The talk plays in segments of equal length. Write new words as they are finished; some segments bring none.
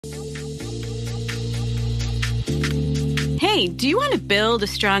Hey, do you want to build a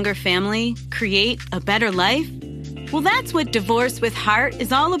stronger family, create a better life? Well, that's what Divorce with Heart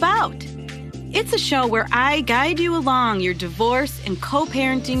is all about. It's a show where I guide you along your divorce and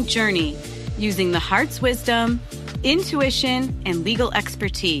co-parenting journey using the heart's wisdom, intuition, and legal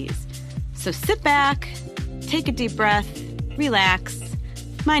expertise. So sit back, take a deep breath, relax.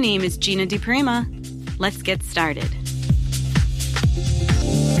 My name is Gina DiPrima. Let's get started.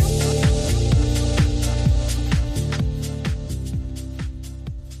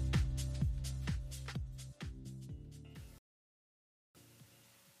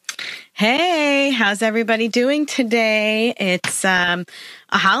 Hey, how's everybody doing today? It's a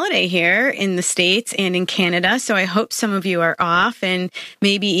holiday here in the States and in Canada, so I hope some of you are off and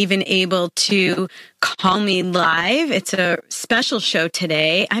maybe even able to call me live. It's a special show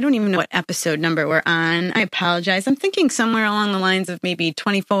today. I don't even know what episode number we're on. I apologize. I'm thinking somewhere along the lines of maybe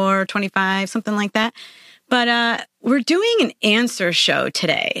 24, 25, something like that. But we're doing an answer show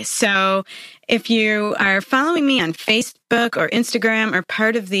today. So if you are following me on Facebook or Instagram or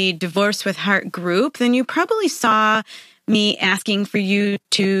part of the Divorce with Heart group, then you probably saw me asking for you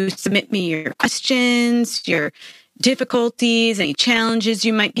to submit me your questions, your difficulties, any challenges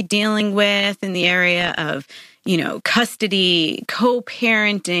you might be dealing with in the area of, custody,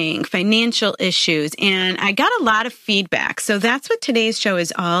 co-parenting, financial issues. And I got a lot of feedback. So that's what today's show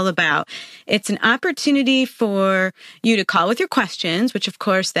is all about. It's an opportunity for you to call with your questions, which of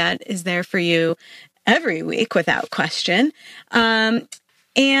course that is there for you every week without question.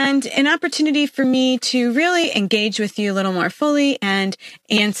 And an opportunity for me to really engage with you a little more fully and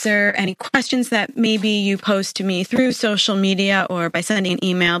answer any questions that maybe you post to me through social media or by sending an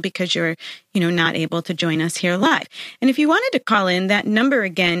email because you're, not able to join us here live. And if you wanted to call in, that number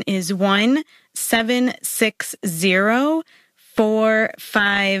again is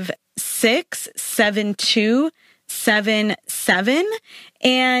 1-760-456-7277.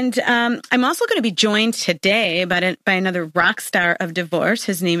 And I'm also going to be joined today by another rock star of divorce.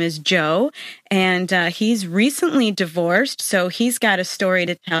 His name is Joe, and he's recently divorced, so he's got a story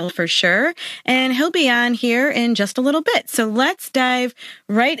to tell for sure. And he'll be on here in just a little bit. So let's dive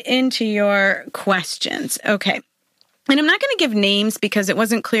right into your questions. Okay. And I'm not going to give names because it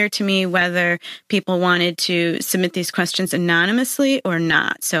wasn't clear to me whether people wanted to submit these questions anonymously or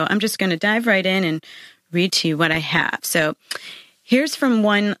not. So I'm just going to dive right in and read to you what I have. So here's from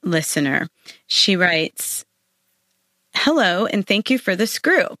one listener. She writes, "Hello, and thank you for this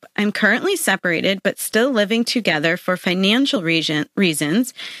group. I'm currently separated, but still living together for financial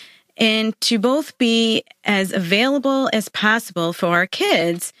reasons, and to both be as available as possible for our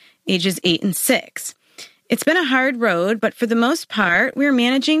kids, ages 8 and 6. It's been a hard road, but for the most part, we're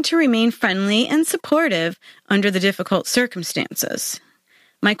managing to remain friendly and supportive under the difficult circumstances.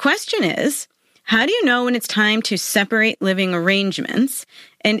 My question is, how do you know when it's time to separate living arrangements?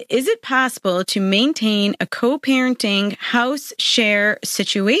 And is it possible to maintain a co-parenting house share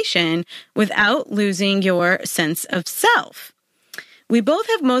situation without losing your sense of self? We both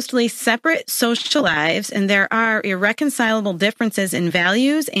have mostly separate social lives, and there are irreconcilable differences in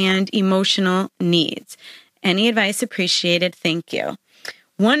values and emotional needs. Any advice appreciated? Thank you."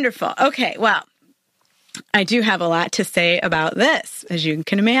 Wonderful. Okay, well, I do have a lot to say about this, as you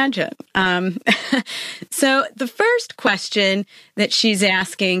can imagine. So the first question that she's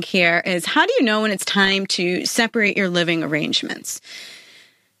asking here is, how do you know when it's time to separate your living arrangements?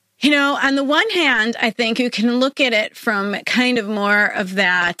 On the one hand, I think you can look at it from kind of more of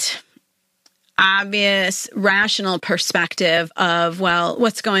that obvious, rational perspective of, well,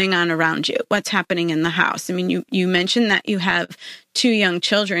 what's going on around you? What's happening in the house? I mean, you mentioned that you have 2 young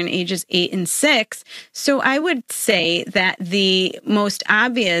children, ages 8 and 6. So I would say that the most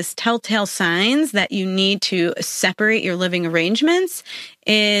obvious telltale signs that you need to separate your living arrangements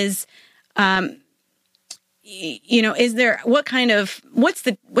is, is there, what's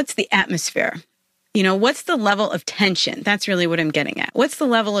the atmosphere? What's the level of tension? That's really what I'm getting at. What's the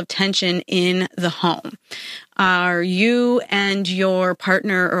level of tension in the home? Are you and your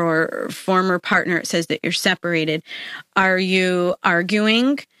partner or former partner, it says that you're separated, are you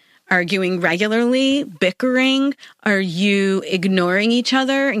arguing regularly, bickering? Are you ignoring each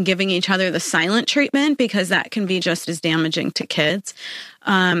other and giving each other the silent treatment? Because that can be just as damaging to kids.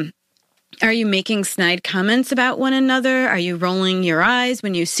 Are you making snide comments about one another? Are you rolling your eyes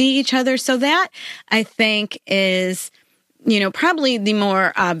when you see each other? So that, I think, is, probably the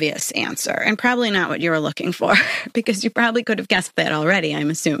more obvious answer, and probably not what you were looking for, because you probably could have guessed that already,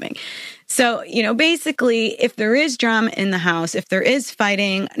 I'm assuming. So, basically, if there is drama in the house, if there is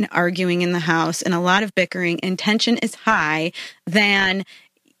fighting and arguing in the house and a lot of bickering and tension is high, then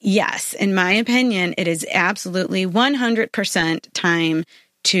yes, in my opinion, it is absolutely 100% time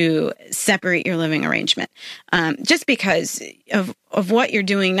to separate your living arrangement, just because of what you're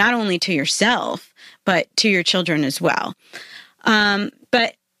doing, not only to yourself, but to your children as well.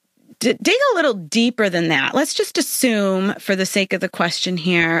 But to dig a little deeper than that, let's just assume, for the sake of the question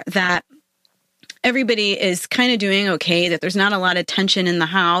here, that everybody is kind of doing okay, that there's not a lot of tension in the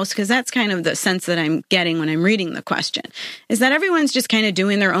house, because that's kind of the sense that I'm getting when I'm reading the question, is that everyone's just kind of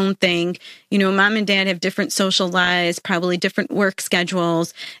doing their own thing. You know, mom and dad have different social lives, probably different work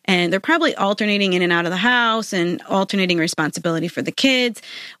schedules, and they're probably alternating in and out of the house and alternating responsibility for the kids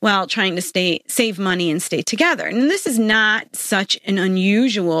while trying to save money and stay together. And this is not such an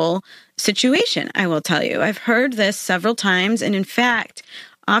unusual situation, I will tell you. I've heard this several times, and in fact,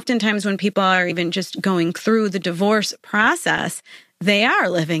 oftentimes when people are even just going through the divorce process, they are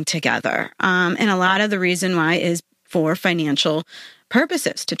living together. And a lot of the reason why is for financial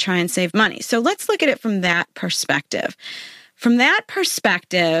purposes, to try and save money. So let's look at it from that perspective. From that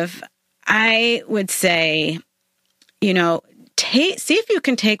perspective, I would say, you know, see if you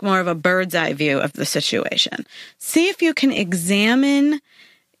can take more of a bird's eye view of the situation. See if you can examine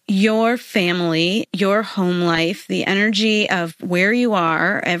your family, your home life, the energy of where you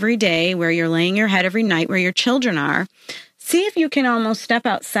are every day, where you're laying your head every night, where your children are. See if you can almost step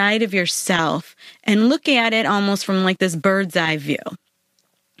outside of yourself and look at it almost from like this bird's eye view.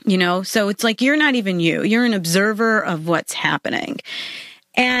 You know, so it's like you're not even you. You're an observer of what's happening.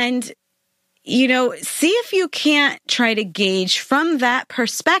 And, you know, see if you can't try to gauge from that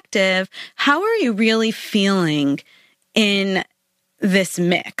perspective, how are you really feeling in this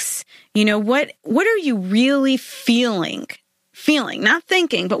mix? You know, what are you really feeling, not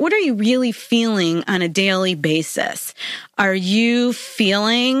thinking, but what are you really feeling on a daily basis? Are you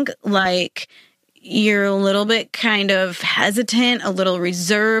feeling like you're a little bit kind of hesitant, a little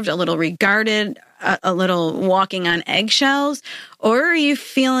reserved, a little regarded, a little walking on eggshells? Or are you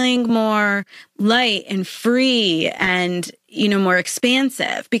feeling more light and free and, you know, more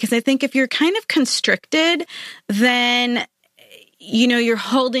expansive? Because I think if you're kind of constricted, then you know, you're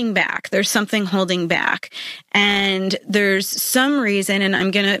holding back. There's something holding back. And there's some reason, and I'm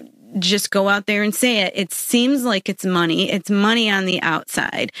going to just go out there and say it. It seems like it's money. It's money on the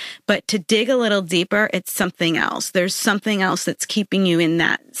outside. But to dig a little deeper, it's something else. There's something else that's keeping you in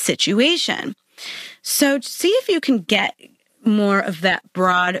that situation. So see if you can get more of that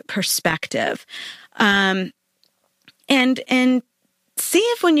broad perspective. And see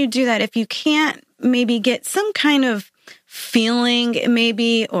if when you do that, if you can't maybe get some kind of feeling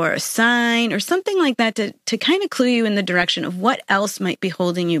maybe, or a sign or something like that to kind of clue you in the direction of what else might be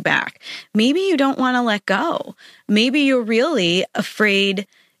holding you back. Maybe you don't want to let go. Maybe you're really afraid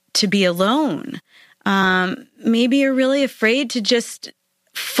to be alone. Maybe you're really afraid to just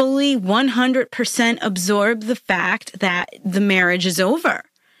fully 100% absorb the fact that the marriage is over.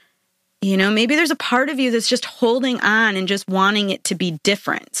 You know, maybe there's a part of you that's just holding on and just wanting it to be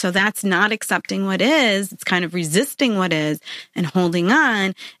different. So that's not accepting what is. It's kind of resisting what is and holding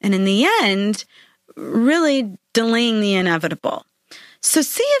on. And in the end, really delaying the inevitable. So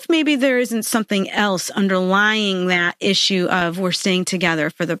see if maybe there isn't something else underlying that issue of we're staying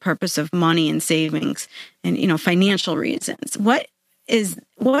together for the purpose of money and savings and, you know, financial reasons. What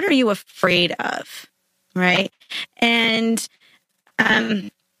are you afraid of? Right? And,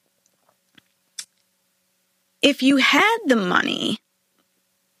 if you had the money,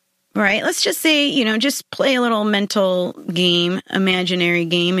 right, let's just say, you know, just play a little mental game, imaginary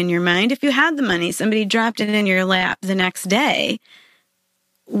game in your mind. If you had the money, somebody dropped it in your lap the next day,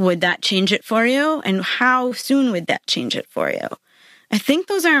 would that change it for you? And how soon would that change it for you? I think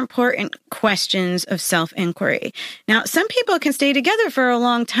those are important questions of self-inquiry. Now, some people can stay together for a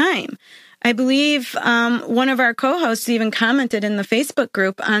long time. I believe one of our co-hosts even commented in the Facebook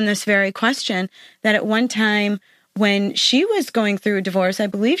group on this very question that at one time when she was going through a divorce, I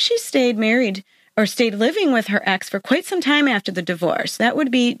believe she stayed married or stayed living with her ex for quite some time after the divorce. That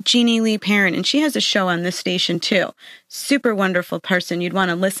would be Gina Lee Perrin, and she has a show on this station too. Super wonderful person. You'd want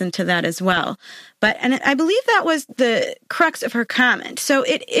to listen to that as well. And I believe that was the crux of her comment. So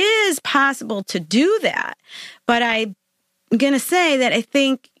it is possible to do that, but I'm going to say that I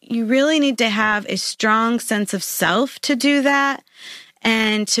think you really need to have a strong sense of self to do that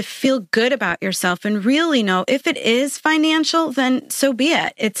and to feel good about yourself and really know if it is financial, then so be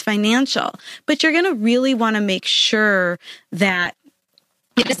it. It's financial. But you're going to really want to make sure that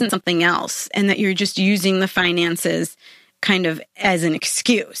it isn't something else and that you're just using the finances kind of as an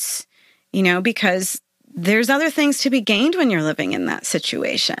excuse, you know, because there's other things to be gained when you're living in that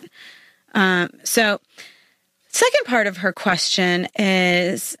situation. So Second part of her question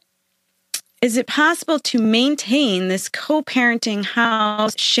is it possible to maintain this co-parenting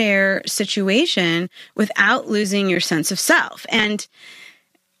house share situation without losing your sense of self? And,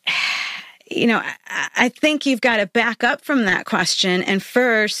 I think you've got to back up from that question and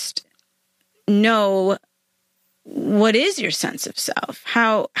first know, what is your sense of self?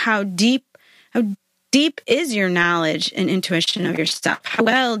 How deep is your knowledge and intuition of yourself? How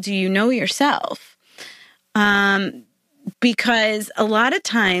well do you know yourself? Because a lot of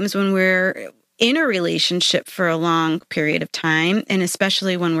times when we're in a relationship for a long period of time, and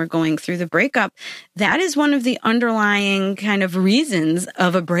especially when we're going through the breakup, that is one of the underlying kind of reasons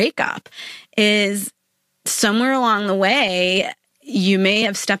of a breakup, is somewhere along the way, you may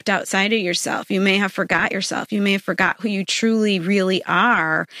have stepped outside of yourself. You may have forgot yourself. You may have forgot who you truly, really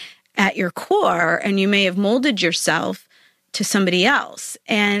are at your core, and you may have molded yourself to somebody else.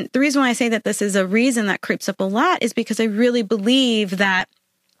 And the reason why I say that this is a reason that creeps up a lot is because I really believe that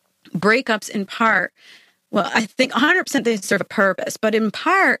breakups in part, well, I think 100% they serve a purpose, but in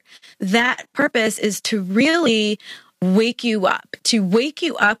part, that purpose is to really wake you up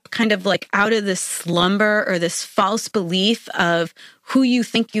kind of like out of this slumber or this false belief of who you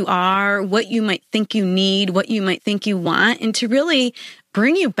think you are, what you might think you need, what you might think you want, and to really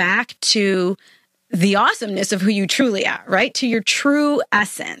bring you back to the awesomeness of who you truly are, right? To your true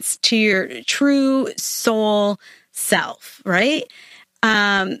essence, to your true soul self, right?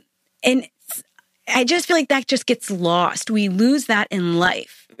 And I just feel like that just gets lost. We lose that in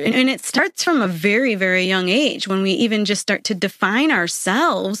life. And it starts from a very, very young age when we even just start to define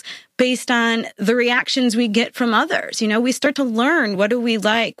ourselves based on the reactions we get from others. We start to learn, what do we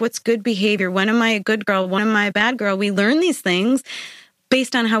like? What's good behavior? When am I a good girl? When am I a bad girl? We learn these things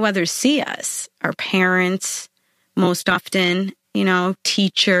based on how others see us, our parents, most often,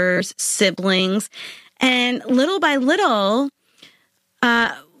 teachers, siblings. And little by little,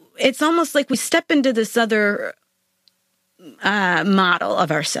 it's almost like we step into this other model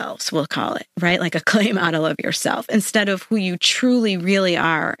of ourselves, we'll call it, right? Like a clay model of yourself, instead of who you truly, really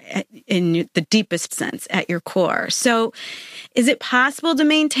are in the deepest sense at your core. So is it possible to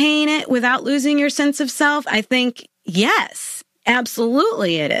maintain it without losing your sense of self? I think, yes,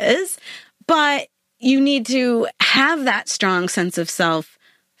 absolutely it is. But you need to have that strong sense of self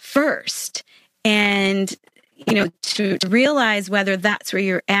first. And to realize whether that's where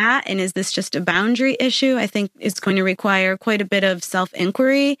you're at and is this just a boundary issue, I think it's going to require quite a bit of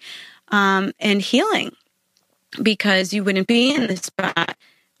self-inquiry and healing, because you wouldn't be in this spot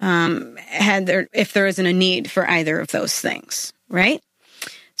if there isn't a need for either of those things, right?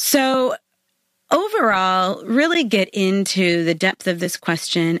 So overall, really get into the depth of this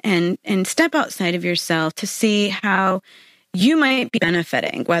question and step outside of yourself to see how you might be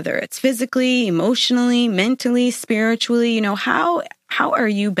benefiting, whether it's physically, emotionally, mentally, spiritually. How are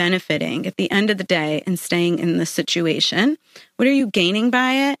you benefiting at the end of the day and staying in this situation? What are you gaining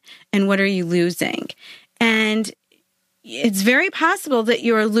by it? And what are you losing? And it's very possible that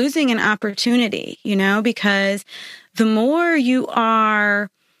you're losing an opportunity, because the more you are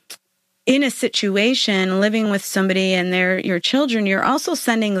in a situation living with somebody and they're your children, you're also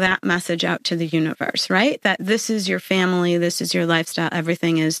sending that message out to the universe, right? That this is your family, this is your lifestyle,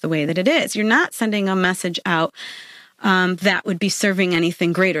 everything is the way that it is. You're not sending a message out that would be serving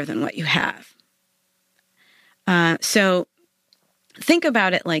anything greater than what you have. So think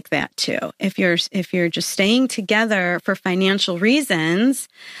about it like that too. If you're just staying together for financial reasons,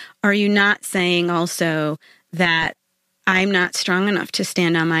 are you not saying also that I'm not strong enough to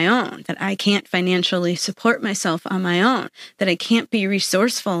stand on my own, that I can't financially support myself on my own, that I can't be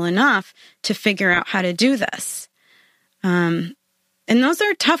resourceful enough to figure out how to do this? And those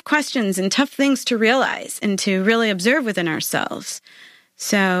are tough questions and tough things to realize and to really observe within ourselves.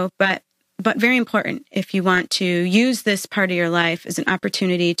 So, but very important if you want to use this part of your life as an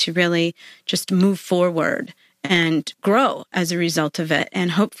opportunity to really just move forward and grow as a result of it,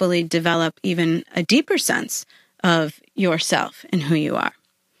 and hopefully develop even a deeper sense of yourself and who you are.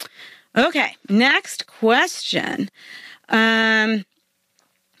 Okay, next question. Okay,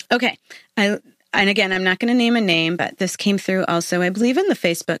 and again, I'm not going to name a name, but this came through also, I believe, in the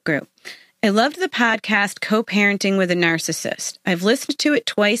Facebook group. I loved the podcast Co-Parenting with a Narcissist. I've listened to it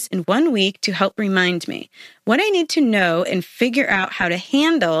twice in 1 week to help remind me. What I need to know and figure out how to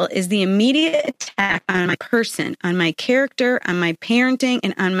handle is the immediate attack on my person, on my character, on my parenting,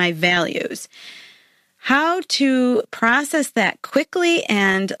 and on my values. How to process that quickly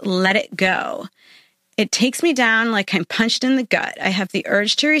and let it go. It takes me down like I'm punched in the gut. I have the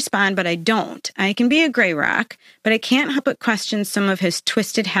urge to respond, but I don't. I can be a gray rock, but I can't help but question some of his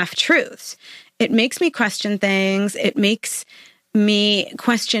twisted half-truths. It makes me question things. It makes me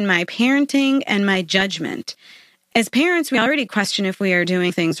question my parenting and my judgment. As parents, we already question if we are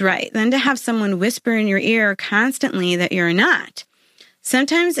doing things right. Then to have someone whisper in your ear constantly that you're not.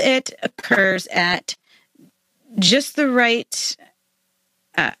 Sometimes it occurs at just the right,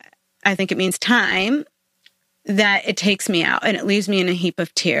 I think it means time, that it takes me out and it leaves me in a heap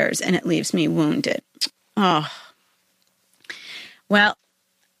of tears and it leaves me wounded. Oh, well,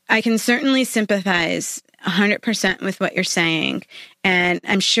 I can certainly sympathize 100% with what you're saying. And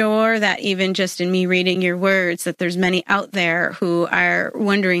I'm sure that even just in me reading your words, that there's many out there who are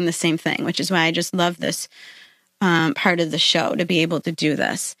wondering the same thing, which is why I just love this part of the show, to be able to do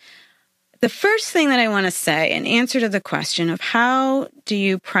this. The first thing that I want to say in answer to the question of how do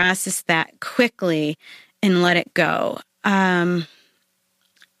you process that quickly and let it go,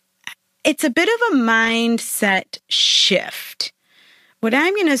 it's a bit of a mindset shift. What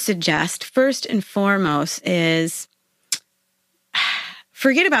I'm going to suggest first and foremost is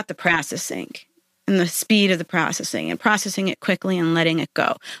forget about the processing and the speed of the processing and processing it quickly and letting it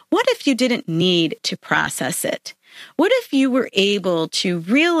go. What if you didn't need to process it? What if you were able to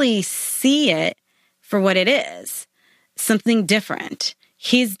really see it for what it is? Something different.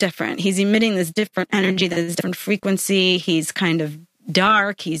 He's different. He's emitting this different energy, this different frequency. He's kind of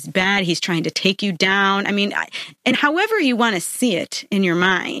dark. He's bad. He's trying to take you down. I mean, and however you want to see it in your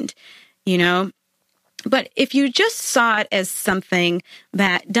mind, you know. But if you just saw it as something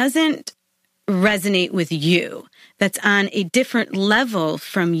that doesn't resonate with you, that's on a different level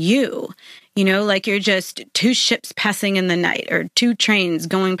from you, you know, like you're just two ships passing in the night or two trains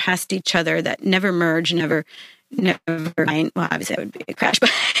going past each other that never merge, never mind. Well, obviously that would be a crash,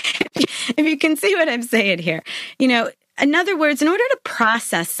 but if you can see what I'm saying here, you know, in other words, in order to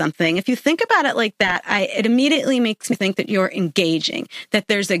process something, if you think about it like that, it immediately makes me think that you're engaging, that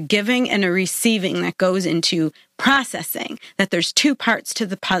there's a giving and a receiving that goes into processing, that there's two parts to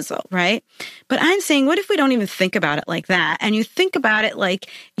the puzzle, right? But I'm saying, what if we don't even think about it like that? And you think about it like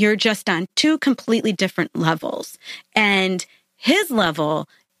you're just on two completely different levels. And his level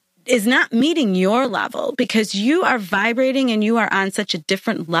is not meeting your level because you are vibrating and you are on such a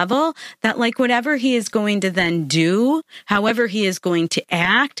different level that like whatever he is going to then do, however he is going to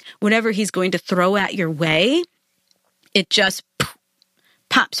act, whatever he's going to throw at your way, it just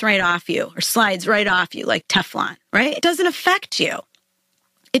pops right off you or slides right off you like Teflon, right? It doesn't affect you.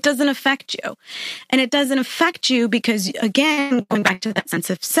 It doesn't affect you. And it doesn't affect you because, again, going back to that sense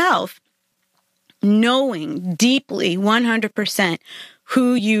of self, knowing deeply 100%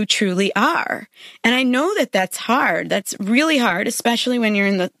 who you truly are. And I know that that's hard. That's really hard, especially when you're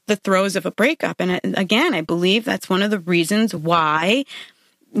in the throes of a breakup. And again, I believe that's one of the reasons why,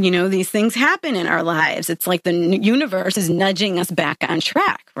 you know, these things happen in our lives. It's like the universe is nudging us back on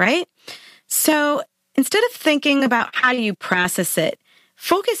track, right? So instead of thinking about how do you process it,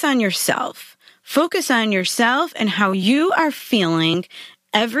 focus on yourself. Focus on yourself and how you are feeling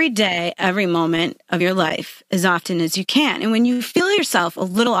every day, every moment of your life as often as you can. And when you feel yourself a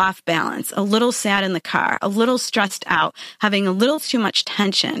little off balance, a little sad in the car, a little stressed out, having a little too much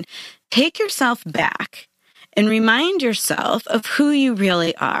tension, take yourself back and remind yourself of who you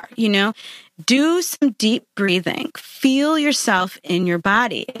really are. You know, do some deep breathing. Feel yourself in your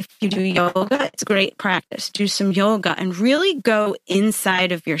body. If you do yoga, it's great practice. Do some yoga and really go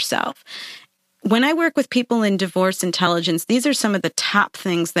inside of yourself. When I work with people in divorce intelligence, these are some of the top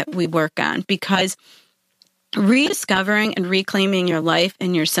things that we work on because rediscovering and reclaiming your life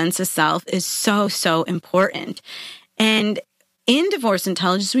and your sense of self is so, so important. And in divorce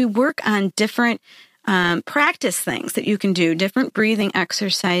intelligence, we work on different practice things that you can do, different breathing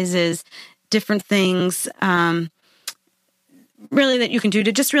exercises, different things really that you can do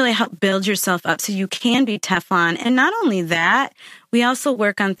to just really help build yourself up so you can be Teflon. And not only that, we also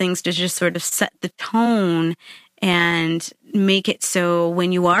work on things to just sort of set the tone and make it so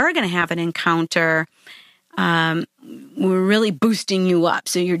when you are going to have an encounter, we're really boosting you up.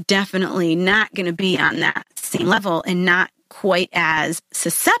 So you're definitely not going to be on that same level and not quite as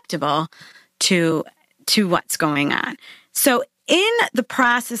susceptible to what's going on. So in the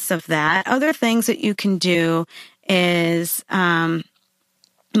process of that, other things that you can do is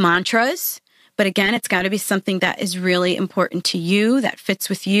mantras. But again, it's got to be something that is really important to you, that fits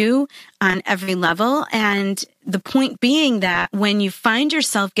with you on every level. And the point being that when you find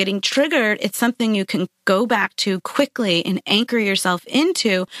yourself getting triggered, it's something you can go back to quickly and anchor yourself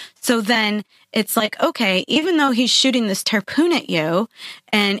into. So then it's like, okay, even though he's shooting this harpoon at you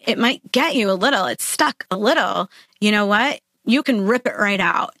and it might get you a little, it's stuck a little, you know what? You can rip it right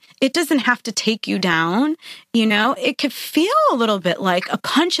out. It doesn't have to take you down. You know, it could feel a little bit like a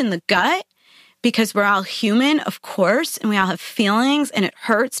punch in the gut, because we're all human, of course, and we all have feelings, and it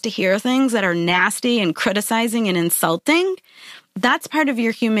hurts to hear things that are nasty and criticizing and insulting. That's part of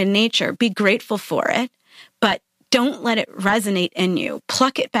your human nature. Be grateful for it, but don't let it resonate in you.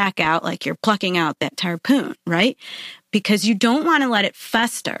 Pluck it back out like you're plucking out that harpoon, right? Because you don't want to let it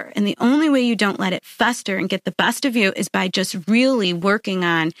fester. And the only way you don't let it fester and get the best of you is by just really working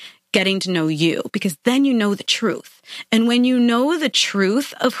on getting to know you, because then you know the truth. And when you know the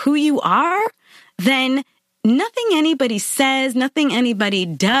truth of who you are, then nothing anybody says, nothing anybody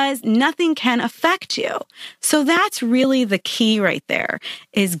does, nothing can affect you. So that's really the key right there,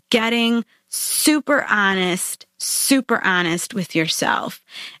 is getting super honest with yourself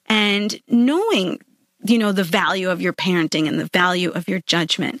and knowing, the value of your parenting and the value of your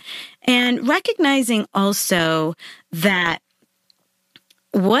judgment, and recognizing also that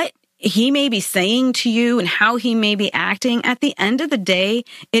what he may be saying to you and how he may be acting, at the end of the day,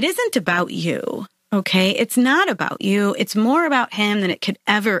 it isn't about you. Okay, it's not about you. It's more about him than it could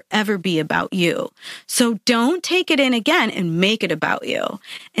ever be about you. So don't take it in again and make it about you.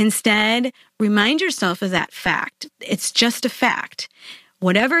 Instead, remind yourself of that fact. It's just a fact.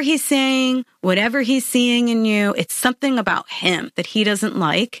 Whatever he's saying, whatever he's seeing in you, it's something about him that he doesn't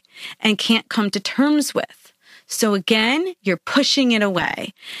like and can't come to terms with. So again, you're pushing it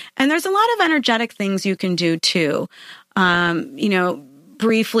away. And there's a lot of energetic things you can do too.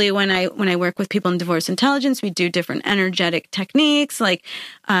 Briefly, when I work with people in divorce intelligence, we do different energetic techniques. Like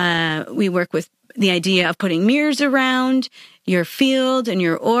we work with the idea of putting mirrors around your field and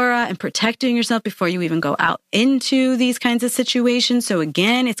your aura and protecting yourself before you even go out into these kinds of situations. So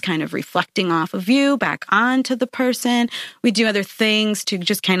again, it's kind of reflecting off of you back onto the person. We do other things to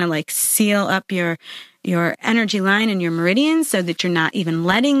just kind of like seal up your energy line and your meridians so that you're not even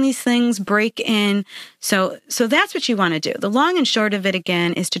letting these things break in. So that's what you want to do. The long and short of it,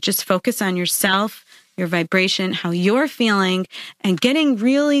 again, is to just focus on yourself, your vibration, how you're feeling, and getting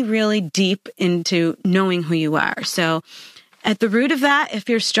really, really deep into knowing who you are. So at the root of that, if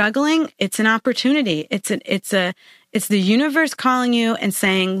you're struggling, it's an opportunity. It's the universe calling you and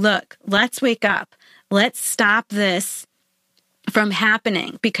saying, look, let's wake up. Let's stop this from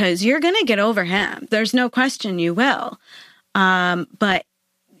happening, because you're going to get over him. There's no question you will. But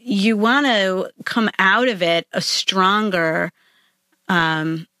you want to come out of it a stronger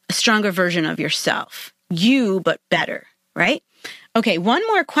version of yourself. You, but better, right? Okay, one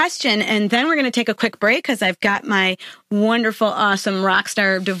more question, and then we're going to take a quick break because I've got my wonderful, awesome rock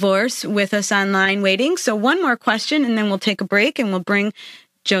star of divorce with us online waiting. So one more question, and then we'll take a break, and we'll bring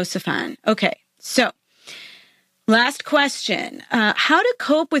Joseph on. Okay, so last question. How to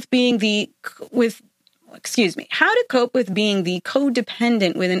cope with being the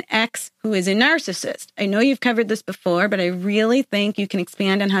codependent with an ex who is a narcissist. I know you've covered this before, but I really think you can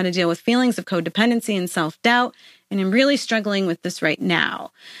expand on how to deal with feelings of codependency and self-doubt. And I'm really struggling with this right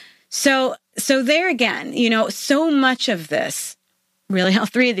now. So there again, so much of this, really all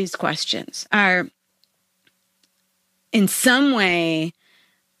three of these questions are in some way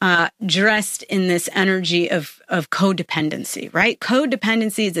dressed in this energy of codependency, right?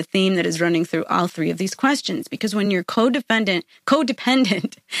 Codependency is a theme that is running through all three of these questions, because when you're codependent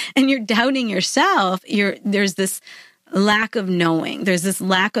and you're doubting yourself, there's this lack of knowing. There's this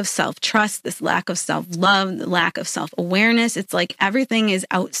lack of self-trust, this lack of self-love, the lack of self-awareness. It's like everything is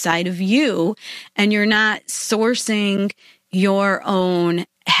outside of you and you're not sourcing your own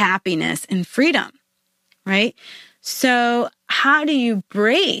happiness and freedom, right? So how do you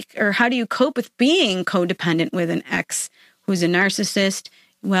break, or how do you cope with being codependent with an ex who's a narcissist?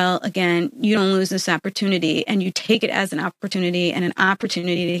 Well, again, you don't lose this opportunity, and you take it as an opportunity and an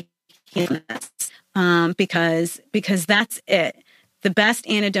opportunity to heal this, because that's it. The best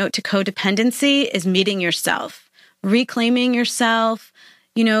antidote to codependency is meeting yourself, reclaiming yourself,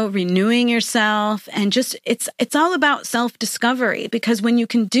 renewing yourself, and just it's all about self-discovery, because when you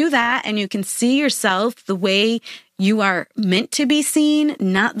can do that and you can see yourself the way you are meant to be seen,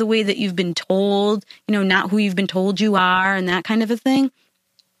 not the way that you've been told, not who you've been told you are and that kind of a thing,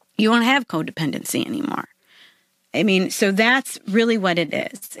 you won't have codependency anymore. I mean, so that's really what it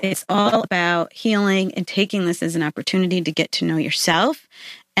is. It's all about healing and taking this as an opportunity to get to know yourself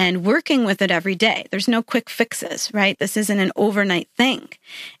and working with it every day. There's no quick fixes, right? This isn't an overnight thing.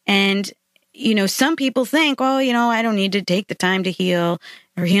 And, some people think, I don't need to take the time to heal,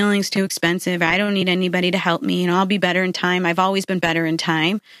 or healing's too expensive. I don't need anybody to help me, I'll be better in time. I've always been better in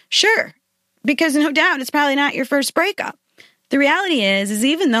time. Sure, because no doubt it's probably not your first breakup. The reality is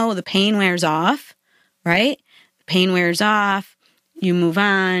even though the pain wears off, right? The pain wears off, you move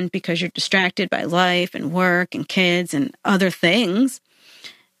on because you're distracted by life and work and kids and other things.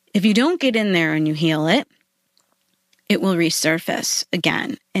 If you don't get in there and you heal it, it will resurface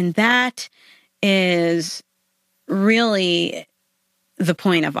again. And that is really the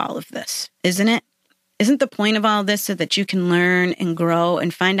point of all of this, isn't it? Isn't the point of all this so that you can learn and grow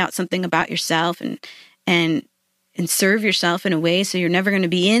and find out something about yourself and serve yourself in a way so you're never going to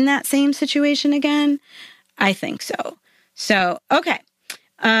be in that same situation again? I think so. So, okay.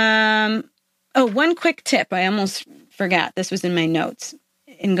 One quick tip. I almost forgot. This was in my notes.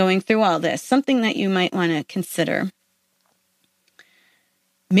 In going through all this, something that you might want to consider.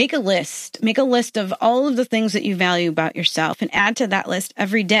 Make a list. Make a list of all of the things that you value about yourself and add to that list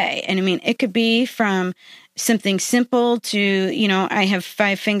every day. And I mean, it could be from something simple to, I have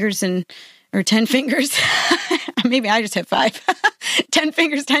 5 fingers or 10 fingers. Maybe I just have 5. 10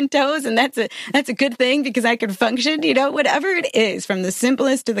 fingers, 10 toes. And that's a good thing because I can function, whatever it is, from the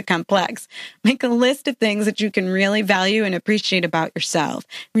simplest to the complex. Make a list of things that you can really value and appreciate about yourself.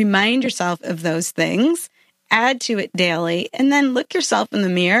 Remind yourself of those things. Add to it daily, and then look yourself in the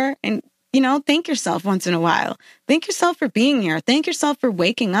mirror and, thank yourself once in a while. Thank yourself for being here. Thank yourself for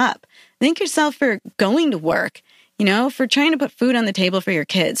waking up. Thank yourself for going to work, for trying to put food on the table for your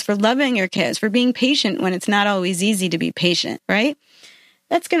kids, for loving your kids, for being patient when it's not always easy to be patient, right?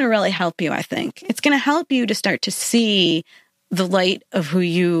 That's going to really help you, I think. It's going to help you to start to see the light of who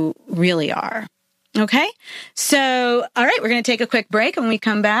you really are. Okay? So, all right, we're going to take a quick break. When we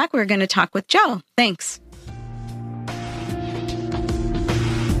come back, we're going to talk with Joe. Thanks.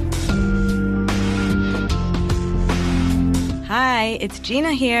 Hi, it's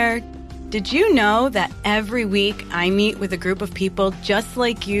Gina here. Did you know that every week I meet with a group of people just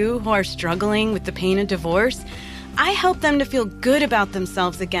like you who are struggling with the pain of divorce? I help them to feel good about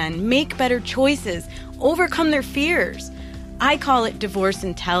themselves again, make better choices, overcome their fears. I call it divorce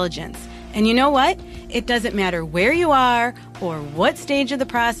intelligence. And you know what? It doesn't matter where you are or what stage of the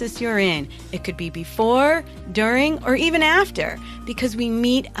process you're in. It could be before, during, or even after, because we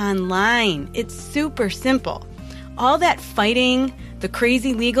meet online. It's super simple. All that fighting, the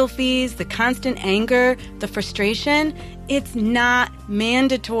crazy legal fees, the constant anger, the frustration, it's not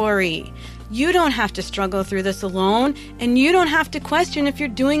mandatory. You don't have to struggle through this alone, and you don't have to question if you're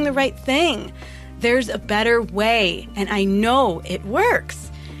doing the right thing. There's a better way, and I know it works.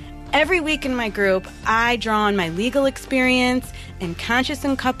 Every week in my group, I draw on my legal experience and conscious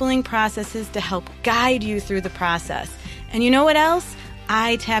uncoupling processes to help guide you through the process. And you know what else?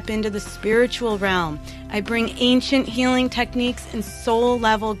 I tap into the spiritual realm. I bring ancient healing techniques and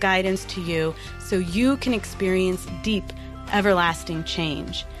soul-level guidance to you so you can experience deep, everlasting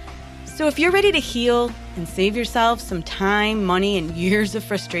change. So if you're ready to heal and save yourself some time, money, and years of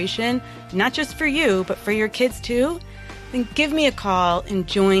frustration, not just for you, but for your kids too, then give me a call and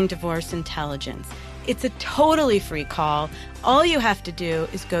join Divorce Intelligence. It's a totally free call. All you have to do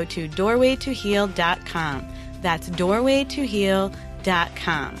is go to doorwaytoheal.com. That's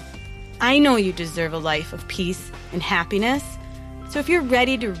doorwaytoheal.com. I know you deserve a life of peace and happiness. So if you're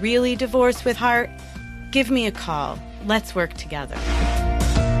ready to really divorce with heart, give me a call. Let's work together.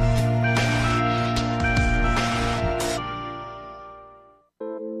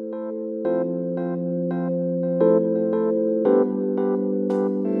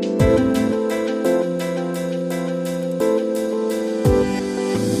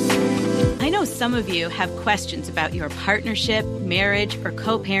 Some of you have questions about your partnership, marriage, or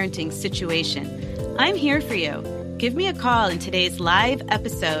co-parenting situation. I'm here for you. Give me a call in today's live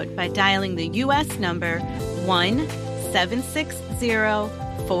episode by dialing the U.S. number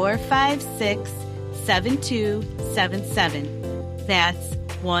 1-760-456-7277. That's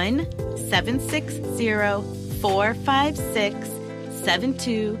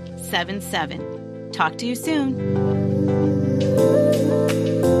 1-760-456-7277. Talk to you soon.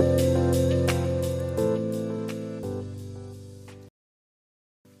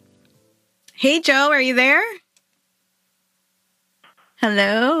 Hey, Joe, are you there?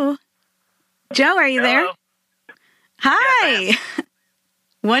 Hello? Joe, are you there? Hi. Yes,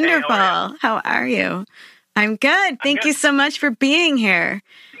 wonderful. Hey, how are you? I'm good. Thank you so much for being here.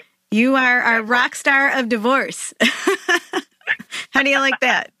 You are our rock star of divorce. How do you like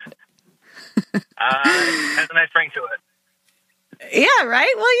that? Has a nice ring to it. Yeah,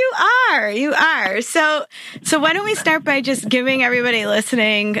 right? Well, you are. So why don't we start by just giving everybody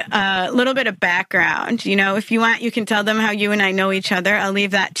listening a little bit of background. If you want, you can tell them how you and I know each other. I'll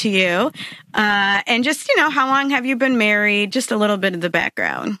leave that to you. And just, how long have you been married? Just a little bit of the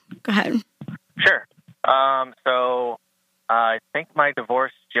background. Go ahead. Sure. So I think my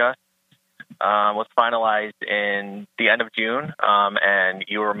divorce just was finalized in the end of June, and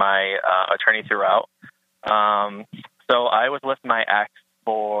you were my attorney throughout. So I was with my ex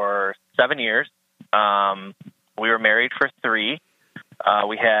for 7 years. We were married for 3.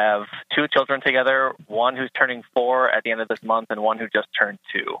 We have 2 children together, one who's turning 4 at the end of this month and one who just turned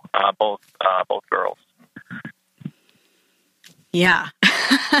 2, both girls. Yeah.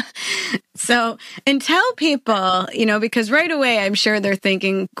 So, and tell people, because right away I'm sure they're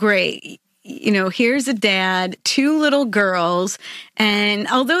thinking, great, here's a dad, 2 little girls. And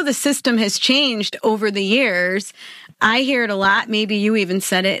although the system has changed over the years, I hear it a lot. Maybe you even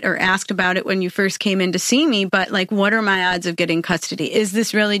said it or asked about it when you first came in to see me, but like, what are my odds of getting custody? Is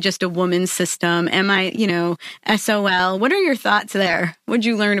this really just a woman's system? Am I, SOL? What are your thoughts there? What'd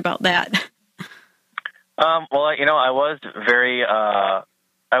you learn about that? Well, I was very,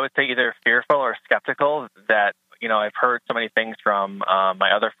 I would say either fearful or skeptical that, I've heard so many things from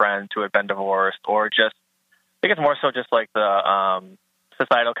my other friends who have been divorced, or just, I think it's more so just like the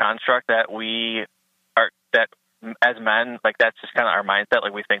societal construct that that as men, like that's just kind of our mindset.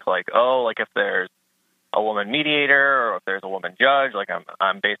 Like we think like, oh, like if there's a woman mediator or if there's a woman judge, like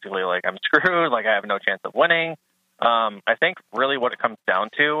I'm basically like I'm screwed, like I have no chance of winning. I think really what it comes down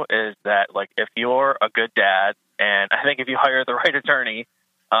to is that like if you're a good dad, and I think if you hire the right attorney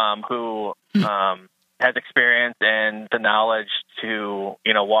who has experience and the knowledge to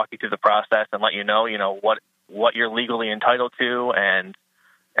walk you through the process and let you know what you're legally entitled to, and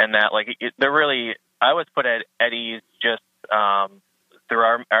that like they're really, I was put at ease just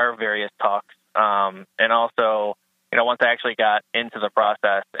through our various talks, and also once I actually got into the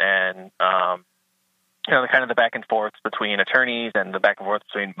process and the kind of the back and forth between attorneys and the back and forth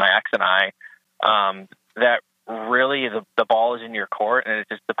between my ex and I, that really the ball is in your court, and it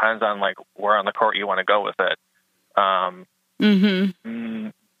just depends on like where on the court you want to go with it.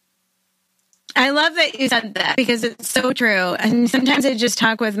 I love that you said that because it's so true. And sometimes I just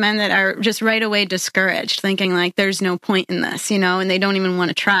talk with men that are just right away discouraged, thinking like there's no point in this, and they don't even want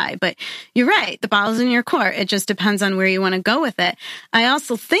to try. But you're right. The ball's in your court. It just depends on where you want to go with it. I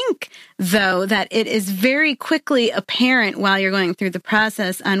also think, though, that it is very quickly apparent while you're going through the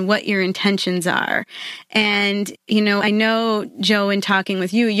process on what your intentions are. And, I know, Joe, in talking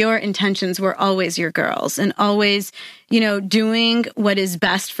with you, your intentions were always your girls and always doing what is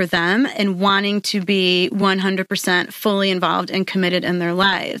best for them and wanting to be 100% fully involved and committed in their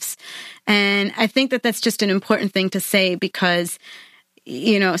lives. And I think that that's just an important thing to say because,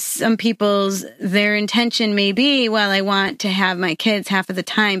 some people's, their intention may be, well, I want to have my kids half of the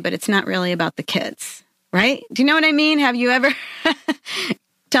time, but it's not really about the kids, right? Do you know what I mean? Have you ever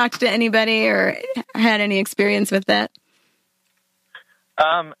talked to anybody or had any experience with that?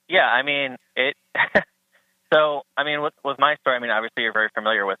 Yeah, I mean, it... So, I mean, with my story, I mean, obviously you're very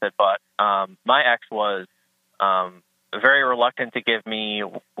familiar with it, but my ex was very reluctant to give me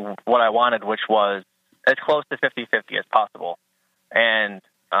what I wanted, which was as close to 50-50 as possible. And,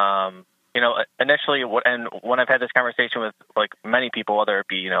 initially, when I've had this conversation with, like, many people, whether it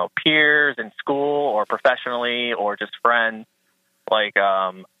be, peers in school or professionally or just friends, like,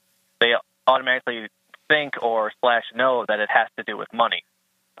 they automatically think or / know that it has to do with money.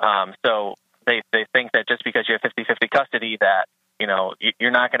 So they think that just because you have 50-50 custody that,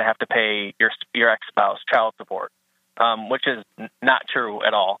 you're not going to have to pay your ex-spouse child support, which is not true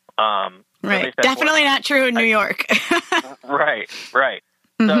at all. Right. Definitely not true in New York. Right.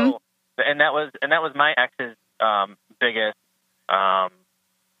 Mm-hmm. So, and that was my ex's biggest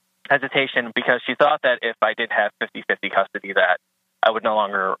hesitation, because she thought that if I did have 50-50 custody that I would no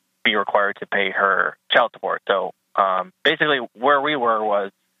longer be required to pay her child support. So basically where we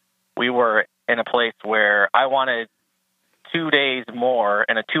were in a place where I wanted 2 days more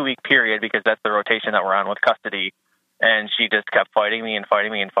in a 2-week period, because that's the rotation that we're on with custody. And she just kept fighting me.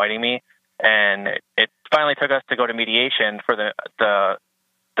 And it finally took us to go to mediation for the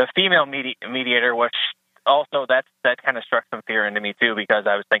female mediator, which also that kind of struck some fear into me too, because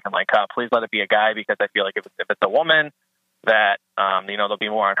I was thinking like, please let it be a guy, because I feel like if it's a woman that, there'll be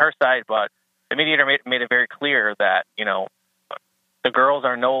more on her side. But the mediator made it very clear that, the girls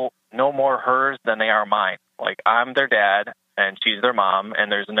are no more hers than they are mine. Like, I'm their dad and she's their mom,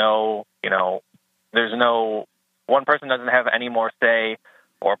 and there's no one person doesn't have any more say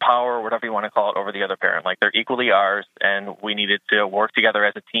or power, or whatever you want to call it, over the other parent. Like, they're equally ours, and we needed to work together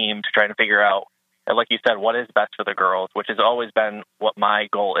as a team to try to figure out, and like you said, what is best for the girls, which has always been what my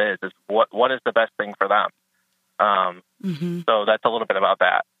goal is what is the best thing for them. So that's a little bit about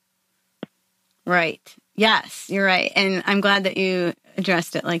that. Right. Yes, you're right. And I'm glad that you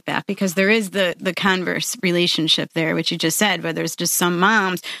addressed it like that, because there is the converse relationship there, which you just said, where there's just some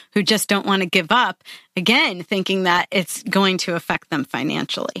moms who just don't want to give up, again, thinking that it's going to affect them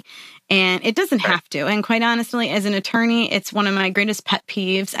financially. And it doesn't have to. And quite honestly, as an attorney, it's one of my greatest pet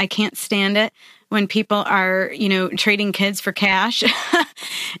peeves. I can't stand it when people are, trading kids for cash.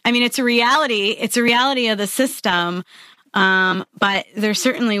 I mean, it's a reality. It's a reality of the system. But there's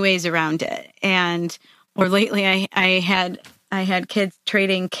certainly ways around it. Or lately I had kids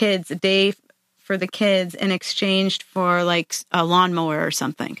trading kids a day for the kids in exchange for like a lawnmower or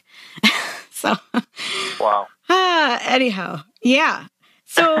something. So, wow. Anyhow, yeah.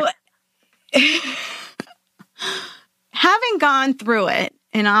 So having gone through it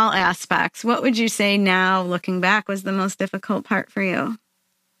in all aspects, what would you say now, looking back, was the most difficult part for you?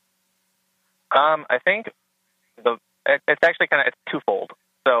 I think it's actually it's twofold.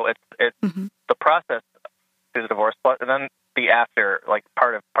 So it's the process through the divorce, and then the after, like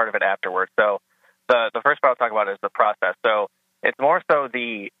part of it afterwards. So the first part I'll talk about is the process. So it's more so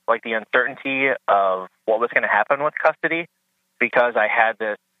the uncertainty of what was going to happen with custody, because I had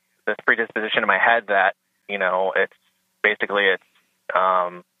this predisposition in my head that it's basically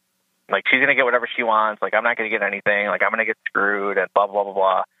like she's going to get whatever she wants, like I'm not going to get anything, like I'm going to get screwed, and blah blah blah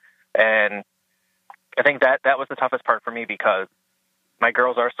blah. And I think that was the toughest part for me, because my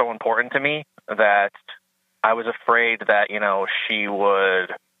girls are so important to me that I was afraid that, she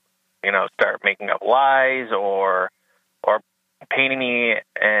would, start making up lies or painting me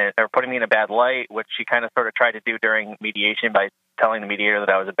or putting me in a bad light, which she kind of sort of tried to do during mediation by telling the mediator that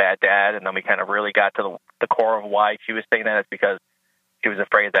I was a bad dad. And then we kind of really got to the core of why she was saying that. It's because she was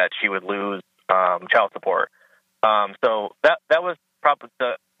afraid that she would lose child support. So that was probably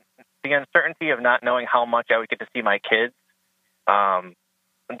the uncertainty of not knowing how much I would get to see my kids.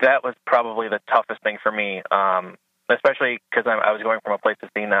 That was probably the toughest thing for me, especially because I was going from a place of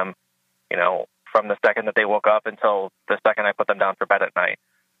seeing them, from the second that they woke up until the second I put them down for bed at night.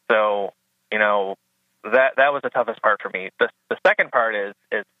 So, that was the toughest part for me. The second part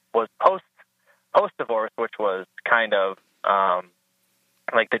was post divorce, which was kind of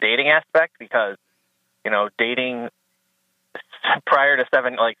like the dating aspect, because dating prior to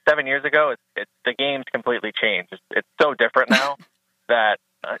 7 years ago, the game's completely changed. It's so different now that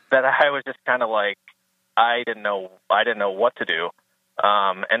I was just kind of like, I didn't know what to do.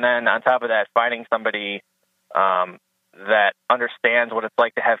 And then on top of that, finding somebody that understands what it's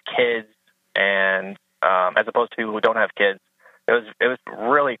like to have kids, and as opposed to people who don't have kids, it was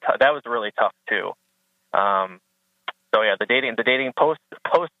really tough. That was really tough too. So yeah, the dating post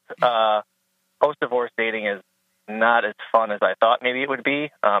divorce dating is not as fun as I thought maybe it would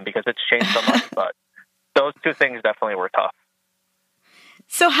be, because it's changed so much. But those two things definitely were tough.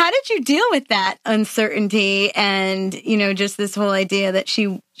 So how did you deal with that uncertainty and, just this whole idea that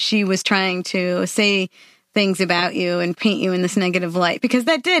she was trying to say things about you and paint you in this negative light? Because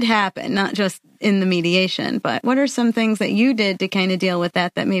that did happen, not just in the mediation, but what are some things that you did to kind of deal with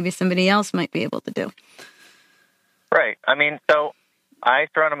that maybe somebody else might be able to do? Right. I mean, so I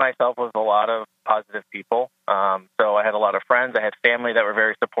surrounded myself with a lot of positive people. So I had a lot of friends. I had family that were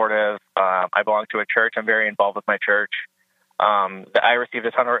very supportive. I belong to a church. I'm very involved with my church. I received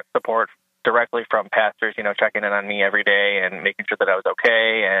a ton of support directly from pastors, checking in on me every day and making sure that I was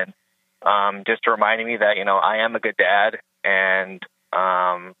okay, and just reminding me that, I am a good dad, and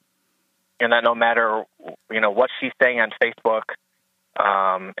that no matter, what she's saying on Facebook,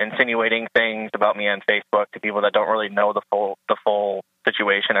 insinuating things about me on Facebook to people that don't really know the full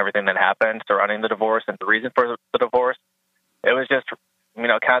situation, everything that happened surrounding the divorce and the reason for the divorce. It was just,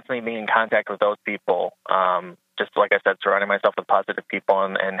 constantly being in contact with those people. Just like I said, surrounding myself with positive people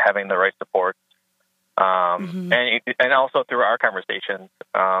and having the right support. And also through our conversations,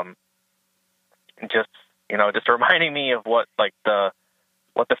 just reminding me of what the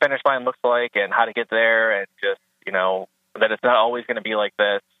finish line looks like and how to get there, and just, that it's not always going to be like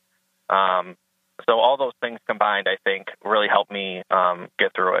this. So all those things combined, I think, really helped me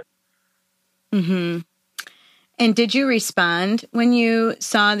get through it. Mm-hmm. And did you respond when you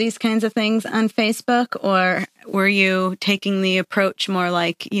saw these kinds of things on Facebook, or were you taking the approach more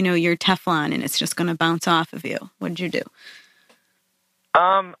like, you're Teflon and it's just going to bounce off of you? What did you do?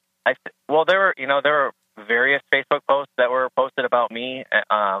 There were various Facebook posts that were posted about me.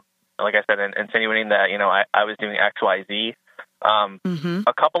 Like I said, insinuating that, I was doing X, Y, Z.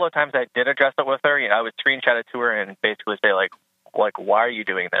 A couple of times I did address it with her. I would screenshot it to her and basically say like, why are you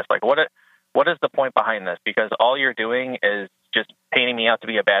doing this? Like, what is the point behind this? Because all you're doing is just painting me out to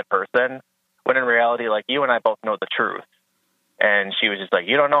be a bad person, when in reality, like, you and I both know the truth. And she was just like,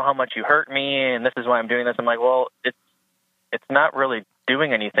 you don't know how much you hurt me, and this is why I'm doing this. I'm like, well, it's not really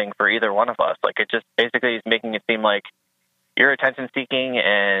doing anything for either one of us. Like, it just basically is making it seem like you're attention seeking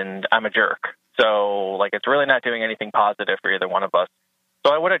and I'm a jerk. So, like, it's really not doing anything positive for either one of us.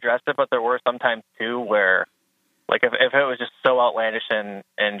 So I would address it, but there were some times too where, like, if it was just so outlandish and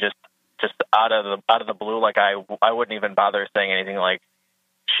just out of the blue, like, I wouldn't even bother saying anything. Like,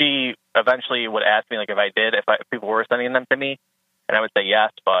 she eventually would ask me, like, if people were sending them to me, and I would say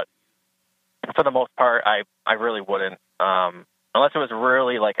yes, but for the most part, I really wouldn't. Unless it was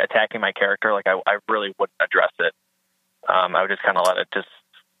really, like, attacking my character, like, I really wouldn't address it. I would just kind of let it just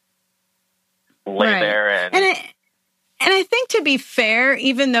lay there. And I think, to be fair,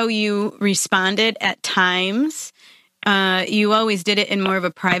 even though you responded at times, you always did it in more of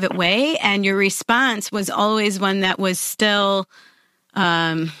a private way, and your response was always one that was still,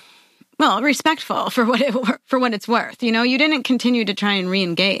 respectful for what it's worth. You know, you didn't continue to try and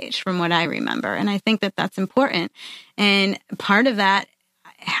re-engage, from what I remember, and I think that that's important. And part of that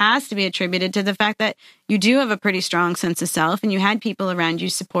has to be attributed to the fact that you do have a pretty strong sense of self, and you had people around you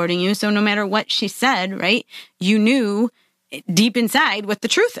supporting you. So no matter what she said, right, you knew deep inside what the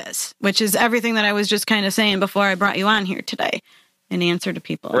truth is, which is everything that I was just kind of saying before I brought you on here today in answer to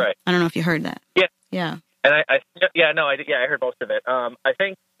people. Right. I don't know if you heard that. Yeah. Yeah. And I heard most of it. I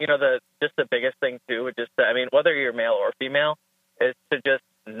think, the biggest thing too, whether you're male or female, is to just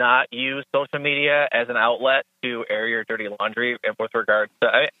not use social media as an outlet to air your dirty laundry with regards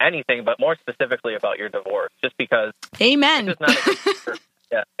to anything, but more specifically about your divorce, just because. Amen.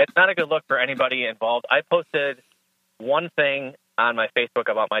 It's not a good look for anybody involved. I posted one thing on my Facebook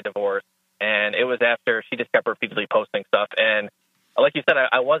about my divorce, and it was after she just kept repeatedly posting stuff. And like you said,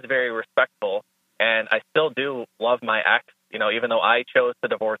 I was very respectful, and I still do love my ex, even though I chose to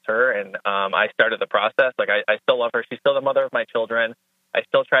divorce her and I started the process. Like, I still love her. She's still the mother of my children. I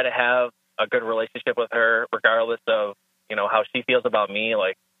still try to have a good relationship with her, regardless of, how she feels about me.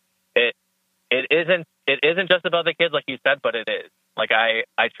 Like, it isn't just about the kids, like you said, but it is. Like, I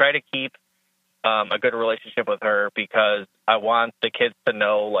try to keep a good relationship with her because I want the kids to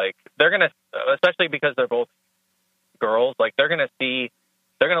know, like, they're going to, especially because they're both girls, like, they're going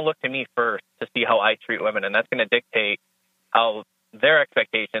to look to me first to see how I treat women. And that's going to dictate how their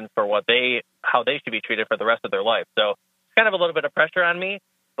expectations for how they should be treated for the rest of their life. So it's kind of a little bit of pressure on me,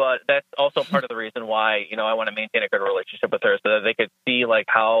 but that's also part of the reason why, I want to maintain a good relationship with her, so that they could see, like,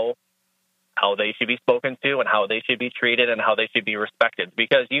 how they should be spoken to and how they should be treated and how they should be respected.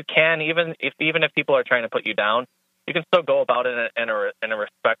 Because you can, even if people are trying to put you down, you can still go about it in a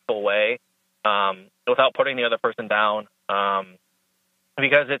respectful way, without putting the other person down.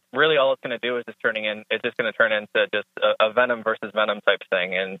 Because it's really, all it's going to do is just going to turn into just a venom versus venom type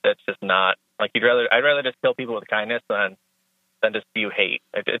thing. And it's just not, like, I'd rather just kill people with kindness than just spew hate.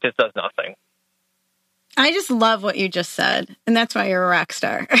 It just does nothing. I just love what you just said, and that's why you're a rock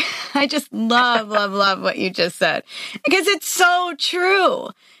star. I just love what you just said, because it's so true.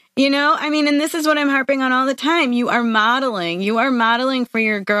 And this is what I'm harping on all the time. You are modeling for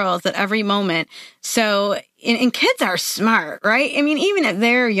your girls at every moment. So, and kids are smart, right? Even at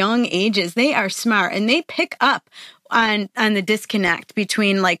their young ages, they are smart, and they pick up on the disconnect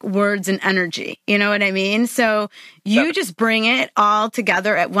between, like, words and energy. You know what I mean? So you just bring it all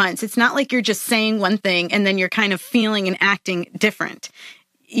together at once. It's not like you're just saying one thing and then you're kind of feeling and acting different.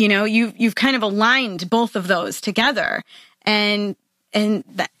 You've kind of aligned both of those together, and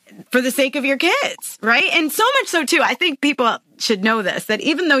that, for the sake of your kids, right? And so much so too, I think people should know this, that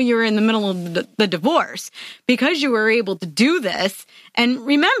even though you were in the middle of the divorce, because you were able to do this, and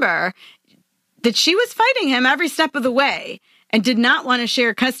remember that she was fighting him every step of the way and did not want to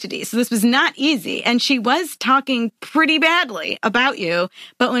share custody. So this was not easy. And she was talking pretty badly about you.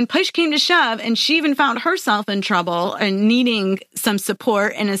 But when push came to shove, and she even found herself in trouble and needing some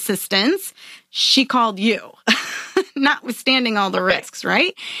support and assistance, she called you, notwithstanding all the risks,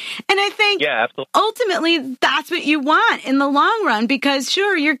 right? And I think ultimately that's what you want in the long run, because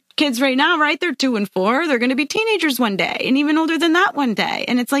sure, your kids right now, right, they're 2 and 4, they're going to be teenagers one day, and even older than that one day.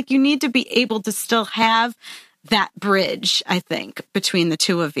 And it's like, you need to be able to still have that bridge, I think, between the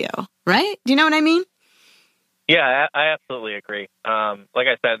two of you, right? Do you know what I mean? Yeah, I absolutely agree. Like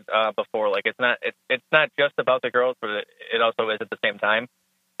I said before, like, it's not just about the girls, but it also is at the same time.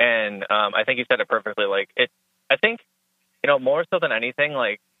 And I think you said it perfectly. Like, I think, more so than anything,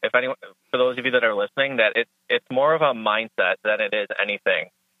 like, for those of you that are listening, that it's more of a mindset than it is anything.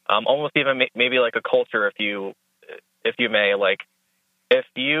 Almost even maybe like a culture, if you may. Like, if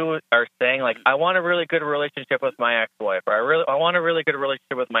you are saying, like, I want a really good relationship with my ex-wife, or I want a really good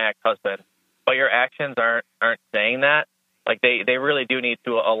relationship with my ex-husband, but your actions aren't saying that, like they really do need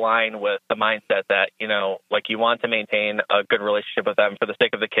to align with the mindset that, like you want to maintain a good relationship with them for the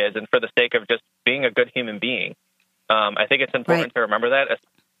sake of the kids and for the sake of just being a good human being. I think it's important to remember that,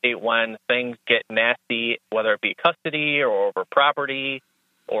 especially when things get nasty, whether it be custody or over property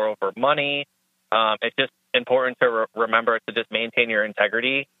or over money. It's just important to remember to just maintain your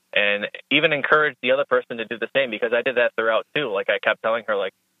integrity and even encourage the other person to do the same, because I did that throughout too. Like I kept telling her,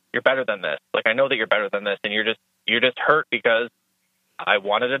 like, you're better than this. Like, I know that you're better than this, and you're just hurt because I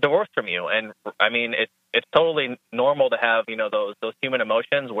wanted a divorce from you. And I mean, it's totally normal to have, those human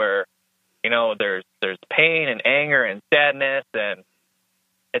emotions where, there's pain and anger and sadness, and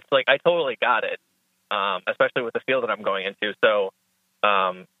it's like I totally got it, especially with the field that I'm going into. So,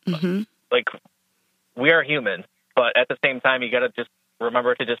 like, we are human, but at the same time, you got to just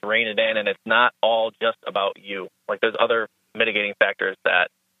remember to just rein it in, and it's not all just about you. Like, there's other mitigating factors that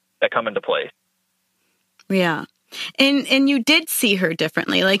come into place. Yeah. And you did see her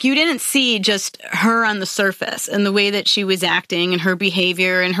differently. Like, you didn't see just her on the surface and the way that she was acting and her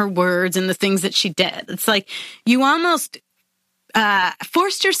behavior and her words and the things that she did. It's like you almost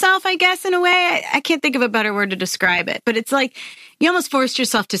forced yourself, I guess, in a way. I can't think of a better word to describe it, but it's like you almost forced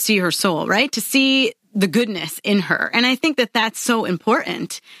yourself to see her soul, right? To see the goodness in her. And I think that that's so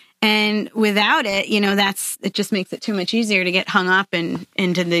important. And without it, it just makes it too much easier to get hung up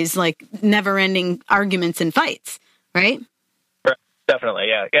into these like never ending arguments and fights, right? Definitely.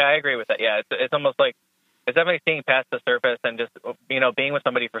 Yeah. Yeah. I agree with that. Yeah. It's almost like it's definitely seeing past the surface and just, being with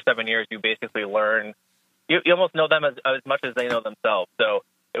somebody for 7 years, you basically learn, you almost know them as much as they know themselves. So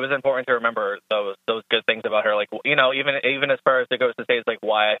it was important to remember those good things about her. Like, even as far as it goes to say, it's like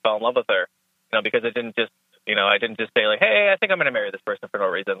why I fell in love with her, because it didn't just, I didn't just say like, hey, I think I'm going to marry this person for no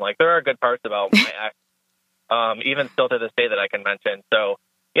reason. Like, there are good parts about my ex, even still to this day that I can mention. So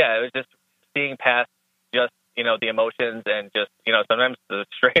yeah, it was just seeing past just, the emotions and just, sometimes the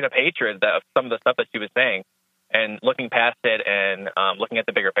straight up hatred of some of the stuff that she was saying, and looking past it and looking at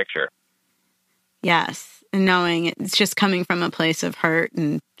the bigger picture. Yes. And knowing it's just coming from a place of hurt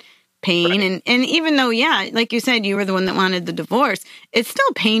and pain. Right. And even though, like you said, you were the one that wanted the divorce, it's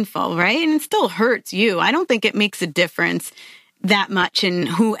still painful, right? And it still hurts you. I don't think it makes a difference that much in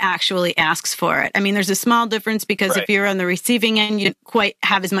who actually asks for it. I mean, there's a small difference because if you're on the receiving end, you don't quite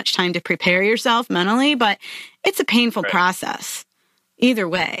have as much time to prepare yourself mentally, but it's a painful process either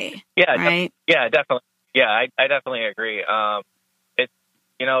way. Yeah. Right. Definitely. Yeah. I definitely agree.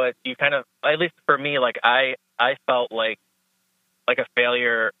 You kind of, at least for me, like I felt like a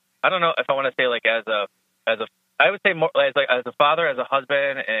failure. I don't know if I want to say like as a, I would say more as a father, as a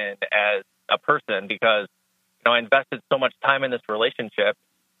husband, and as a person, because, I invested so much time in this relationship,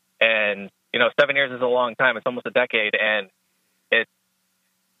 and, 7 years is a long time. It's almost a decade. And it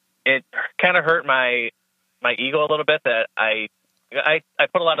kind of hurt my ego a little bit that I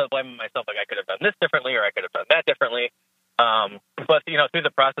put a lot of blame on myself. Like, I could have done this differently, or I could have done that differently. But, through the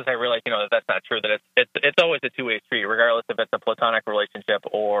process, I realized, that that's not true, that it's always a two-way street, regardless if it's a platonic relationship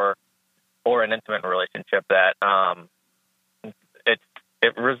or an intimate relationship, that,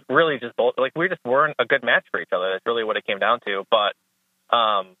 it was really just both, like, we just weren't a good match for each other. That's really what it came down to. But,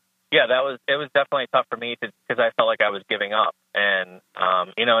 it was definitely tough for me because I felt like I was giving up, and,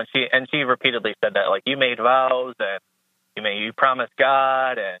 and she repeatedly said that, like, you made vows and you promised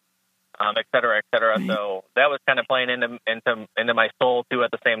God, and, et cetera, et cetera. Right. So that was kind of playing into my soul too at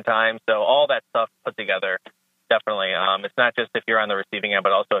the same time. So all that stuff put together, definitely. It's not just if you're on the receiving end,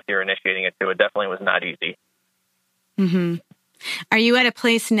 but also if you're initiating it too. It definitely was not easy. Mm-hmm. Are you at a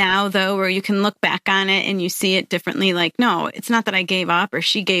place now, though, where you can look back on it and you see it differently? Like, no, it's not that I gave up or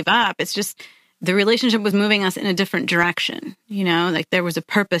she gave up. It's just the relationship was moving us in a different direction. Like there was a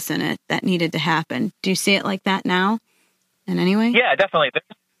purpose in it that needed to happen. Do you see it like that now in any way? Yeah, definitely.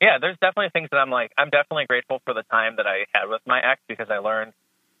 There's definitely things that I'm definitely grateful for the time that I had with my ex, because I learned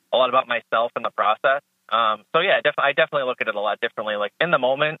a lot about myself in the process. So yeah, I definitely look at it a lot differently. Like in the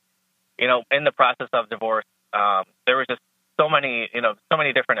moment, in the process of divorce, there was just so many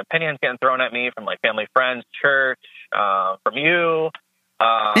different opinions getting thrown at me from like family, friends, church, from you.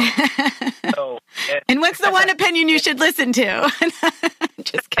 And what's the one opinion you should listen to?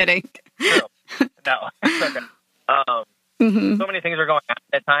 Just kidding. No, it's okay. So many things are going on at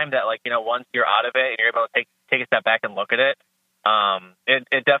that time that, like, once you're out of it and you're able to take a step back and look at it,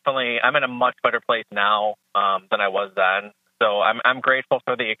 it definitely, I'm in a much better place now than I was then. So I'm grateful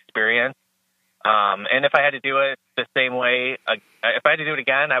for the experience. And if I had to do it the same way, if I had to do it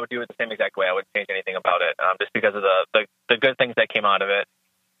again, I would do it the same exact way. I wouldn't change anything about it, just because of the good things that came out of it.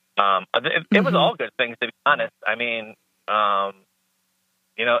 It was all good things, to be honest. I mean, as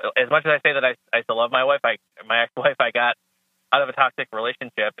much as I say that I still love my wife, my ex-wife, I got out of a toxic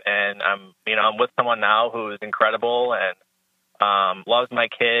relationship, and I'm with someone now who's incredible and loves my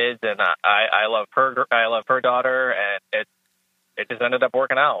kids, and I love her. I love her daughter, and it just ended up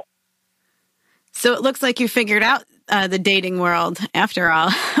working out. So it looks like you figured out the dating world after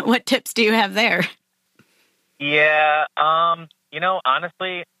all. What tips do you have there? Yeah,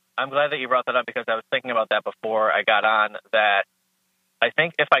 honestly, I'm glad that you brought that up, because I was thinking about that before I got on, that I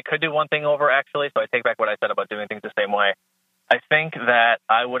think if I could do one thing over, actually, so I take back what I said about doing things the same way, I think that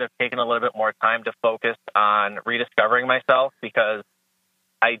I would have taken a little bit more time to focus on rediscovering myself, because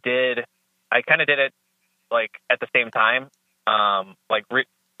I kind of did it like at the same time,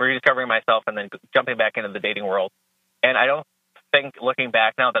 rediscovering myself and then jumping back into the dating world. And I don't think, looking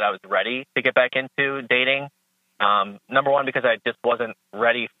back now, that I was ready to get back into dating. Number one, because I just wasn't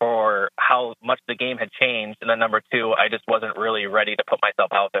ready for how much the game had changed. And then number two, I just wasn't really ready to put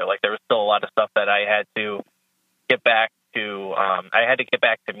myself out there. Like, there was still a lot of stuff that I had to get back to. I had to get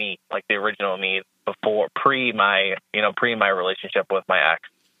back to me, like the original me, pre my relationship with my ex.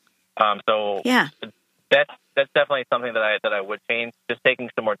 So yeah, that's definitely something that I would change. Just taking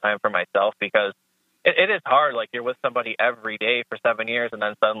some more time for myself, because it is hard. Like, you're with somebody every day for 7 years, and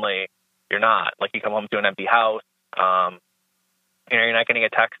then suddenly you're not. Like, you come home to an empty house. You're not getting a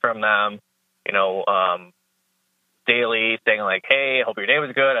text from them, daily saying like, "Hey, hope your day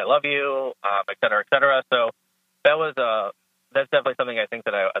was good. I love you," et cetera, et cetera. So that's definitely something I think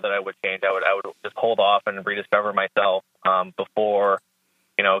that I would change. I would just hold off and rediscover myself before,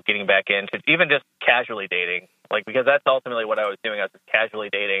 getting back into even just casually dating, like, because that's ultimately what I was doing. I was just casually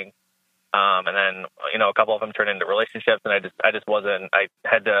dating. And then, a couple of them turned into relationships, and I just wasn't, I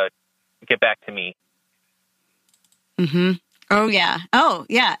had to get back to me. Mm-hmm. Oh yeah.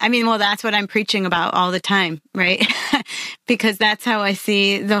 I mean, well, that's what I'm preaching about all the time, right? Because that's how I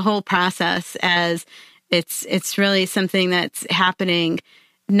see the whole process, as it's really something that's happening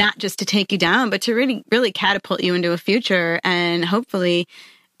not just to take you down, but to really, really catapult you into a future and hopefully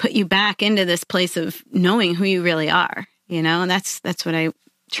put you back into this place of knowing who you really are, and that's what I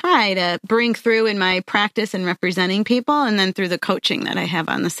try to bring through in my practice and representing people, and then through the coaching that I have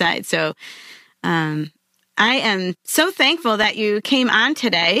on the side. So I am so thankful that you came on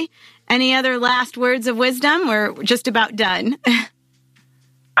today. Any other last words of wisdom? We're just about done.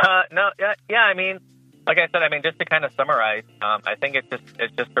 No, yeah. I mean, like I said, just to kind of summarize, I think it's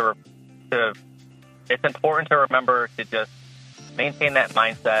important to remember to just maintain that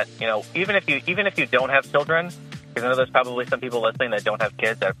mindset. Even if you don't have children, because I know there's probably some people listening that don't have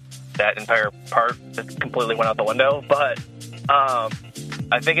kids. That entire part just completely went out the window. But I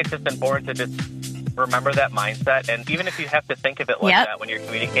think it's just important to just remember that mindset. And even if you have to think of it like that when you're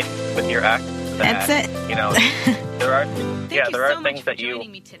communicating with your ex, that's it. There are things that you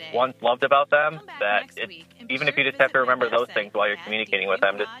once loved about them that even if you just have to remember those things while you're communicating with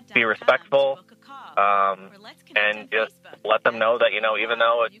them, just be respectful, and just let them know that, even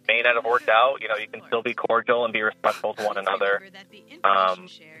though it may not have worked out, you can still be cordial and be respectful to one another.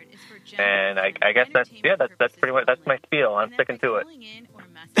 And I guess that's pretty much, that's my spiel. I'm sticking to it.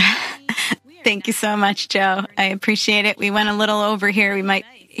 Thank you so much, Joe. I appreciate it. We went a little over here. We might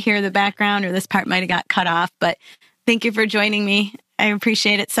hear the background, or this part might have got cut off, but thank you for joining me. I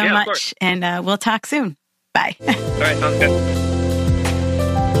appreciate it so much. And we'll talk soon. Bye. All right, sounds good.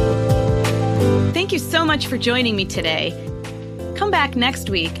 Thank you so much for joining me today. Come back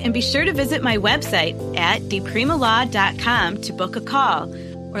next week and be sure to visit my website at dpremalaw.com to book a call,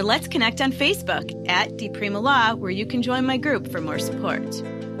 or let's connect on Facebook at dpremalaw, where you can join my group for more support.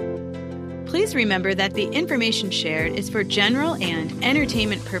 Please remember that the information shared is for general and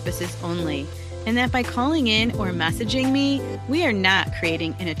entertainment purposes only, and that by calling in or messaging me, we are not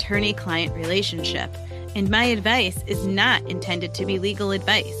creating an attorney-client relationship, and my advice is not intended to be legal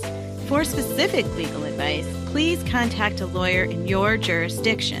advice. For specific legal advice, please contact a lawyer in your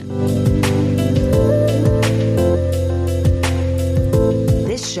jurisdiction.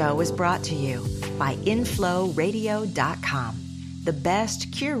 This show is brought to you by InflowRadio.com, the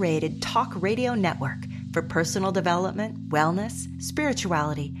best curated talk radio network for personal development, wellness,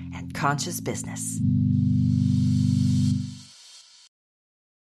 spirituality, and conscious business.